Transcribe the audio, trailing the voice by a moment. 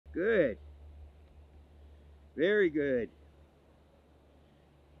Good. Very good.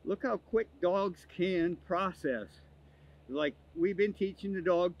 Look how quick dogs can process. Like we've been teaching the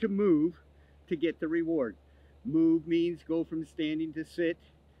dog to move to get the reward. Move means go from standing to sit,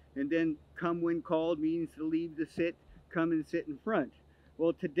 and then come when called means to leave the sit, come and sit in front.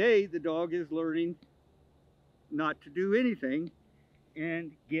 Well, today the dog is learning not to do anything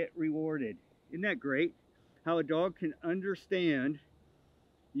and get rewarded. Isn't that great? How a dog can understand,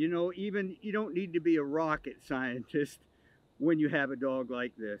 even you don't need to be a rocket scientist when you have a dog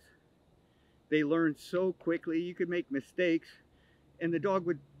like this. They learn so quickly. You could make mistakes and the dog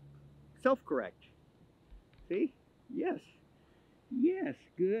would self correct. See? Yes. Yes.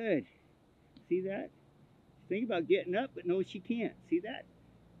 Good. See that? Think about getting up, but no, she can't. See that?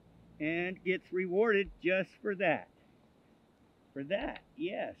 And gets rewarded just for that. For that.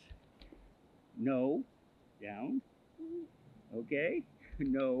 Yes. No. Down. Okay.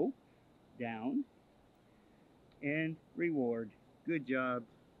 No. Down. And reward. Good job.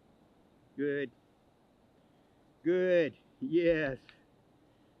 Good. Good. Yes.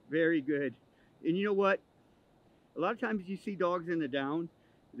 Very good. And you know what? A lot of times you see dogs in the down,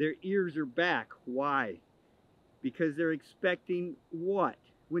 their ears are back. Why? Because they're expecting what?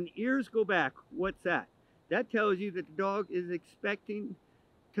 When ears go back, what's that? That tells you that the dog is expecting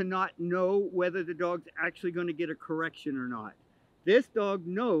to not know whether the dog's actually going to get a correction or not. This dog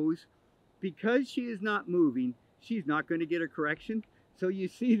knows because she is not moving, she's not going to get a correction. So you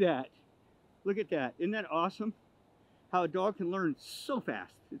see that. Look at that. Isn't that awesome? How a dog can learn so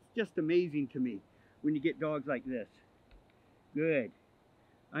fast. It's just amazing to me when you get dogs like this. Good.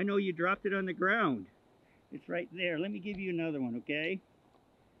 I know you dropped it on the ground. It's right there. Let me give you another one, okay?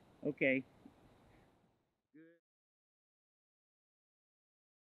 Okay.